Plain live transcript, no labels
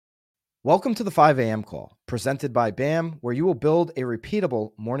Welcome to the 5 a.m. call, presented by BAM, where you will build a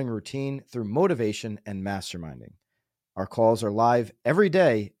repeatable morning routine through motivation and masterminding. Our calls are live every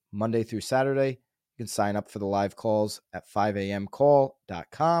day, Monday through Saturday. You can sign up for the live calls at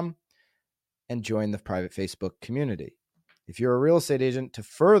 5amcall.com and join the private Facebook community. If you're a real estate agent to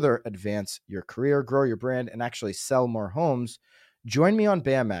further advance your career, grow your brand, and actually sell more homes, join me on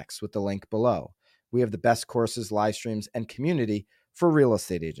BAMX with the link below. We have the best courses, live streams, and community for real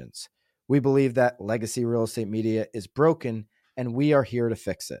estate agents. We believe that legacy real estate media is broken, and we are here to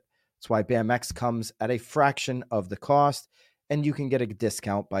fix it. That's why BAMX comes at a fraction of the cost, and you can get a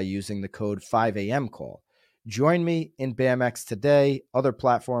discount by using the code 5AMCall. Join me in BAMX today. Other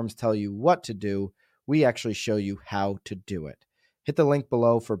platforms tell you what to do. We actually show you how to do it. Hit the link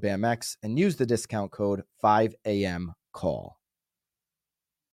below for BAMX and use the discount code 5AMCall.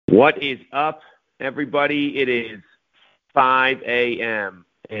 What is up, everybody? It is 5 a.m.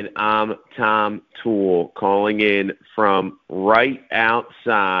 and I'm Tom Toole calling in from right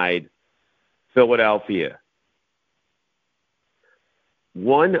outside Philadelphia.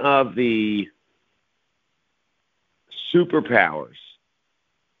 One of the superpowers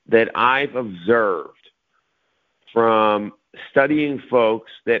that I've observed from studying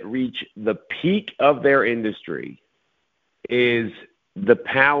folks that reach the peak of their industry is the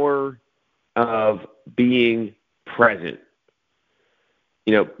power of being present.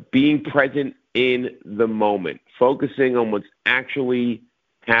 You know, being present in the moment, focusing on what's actually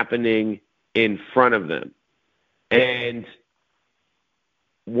happening in front of them. And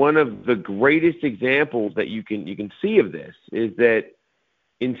one of the greatest examples that you can see of this is that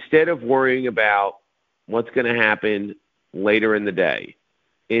instead of worrying about what's going to happen later in the day,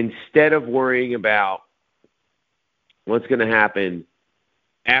 instead of worrying about what's going to happen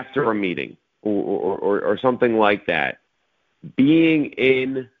after a meeting or something like that, being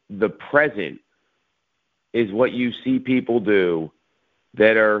in the present is what you see people do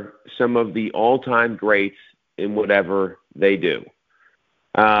that are some of the all-time greats in whatever they do.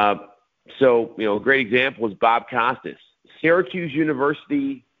 So, a great example is Bob Costas. Syracuse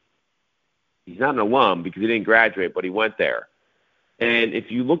University, he's not an alum because he didn't graduate, but he went there. And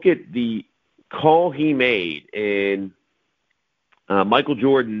if you look at the call he made in Michael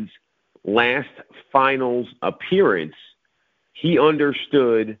Jordan's last finals appearance, he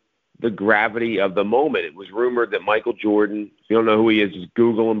understood the gravity of the moment. It was rumored that Michael Jordan, if you don't know who he is, just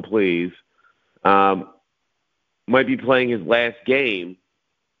Google him, please, might be playing his last game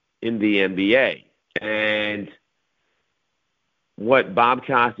in the NBA. And what Bob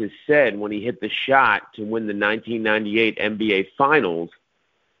Costas said when he hit the shot to win the 1998 NBA Finals,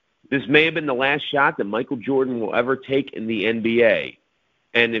 this may have been the last shot that Michael Jordan will ever take in the NBA.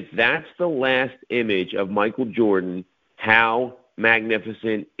 And if that's the last image of Michael Jordan, how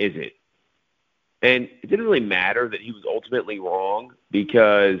magnificent is it? And it didn't really matter that he was ultimately wrong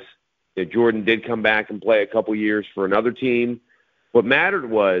because Jordan did come back and play a couple years for another team. What mattered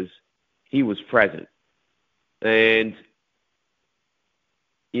was he was present. And,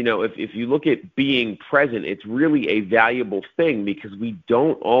 if you look at being present, it's really a valuable thing because we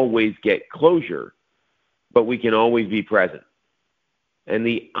don't always get closure, but we can always be present. And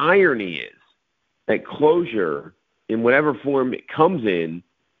the irony is that closure, in whatever form it comes in,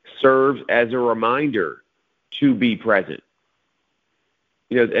 serves as a reminder to be present.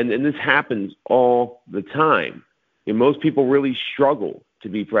 And this happens all the time. Most people really struggle to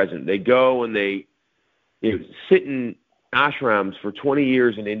be present. They go and they sit in ashrams for 20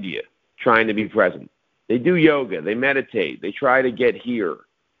 years in India trying to be present. They do yoga. They meditate. They try to get here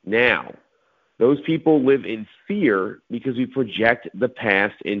now. Those people live in fear because we project the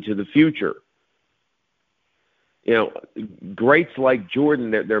past into the future. Greats like Jordan,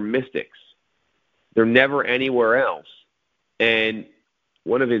 they're mystics. They're never anywhere else. And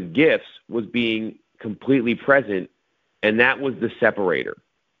one of his gifts was being completely present, and that was the separator.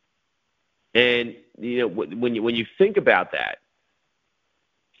 And, when you think about that,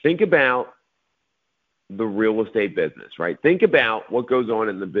 think about the real estate business, right? Think about what goes on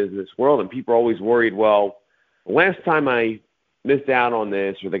in the business world, and people are always worried, well, last time I missed out on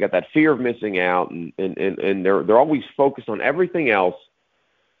this, or they got that fear of missing out, and they're always focused on everything else,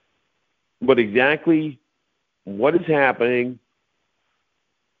 but exactly what is happening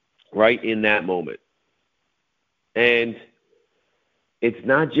right in that moment. And it's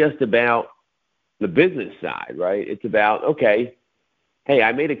not just about the business side, right? It's about, okay, hey,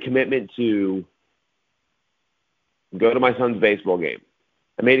 I made a commitment to go to my son's baseball game.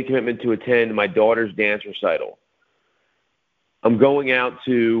 I made a commitment to attend my daughter's dance recital. I'm going out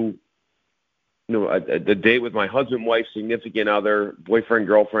to, a date with my husband, wife, significant other, boyfriend,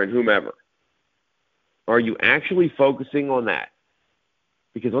 girlfriend, whomever? Are you actually focusing on that?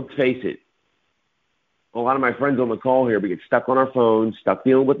 Because let's face it, a lot of my friends on the call here, we get stuck on our phones, stuck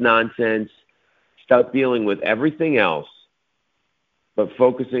dealing with nonsense, stuck dealing with everything else, but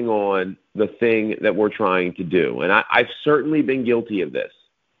focusing on the thing that we're trying to do. And I've certainly been guilty of this.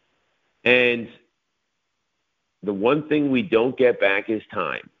 And the one thing we don't get back is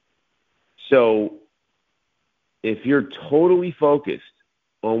time. So if you're totally focused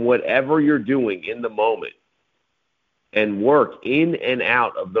on whatever you're doing in the moment and work in and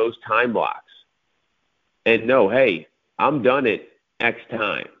out of those time blocks and know, hey, I'm done at X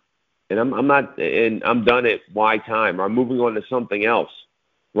time and I'm done at Y time, or I'm moving on to something else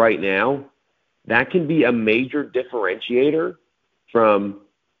right now, that can be a major differentiator from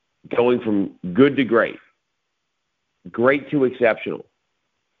going from good to great to exceptional.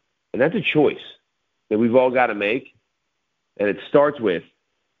 And that's a choice that we've all got to make. And it starts with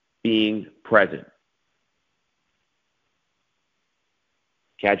being present.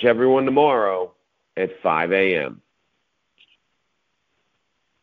 Catch everyone tomorrow at 5 a.m.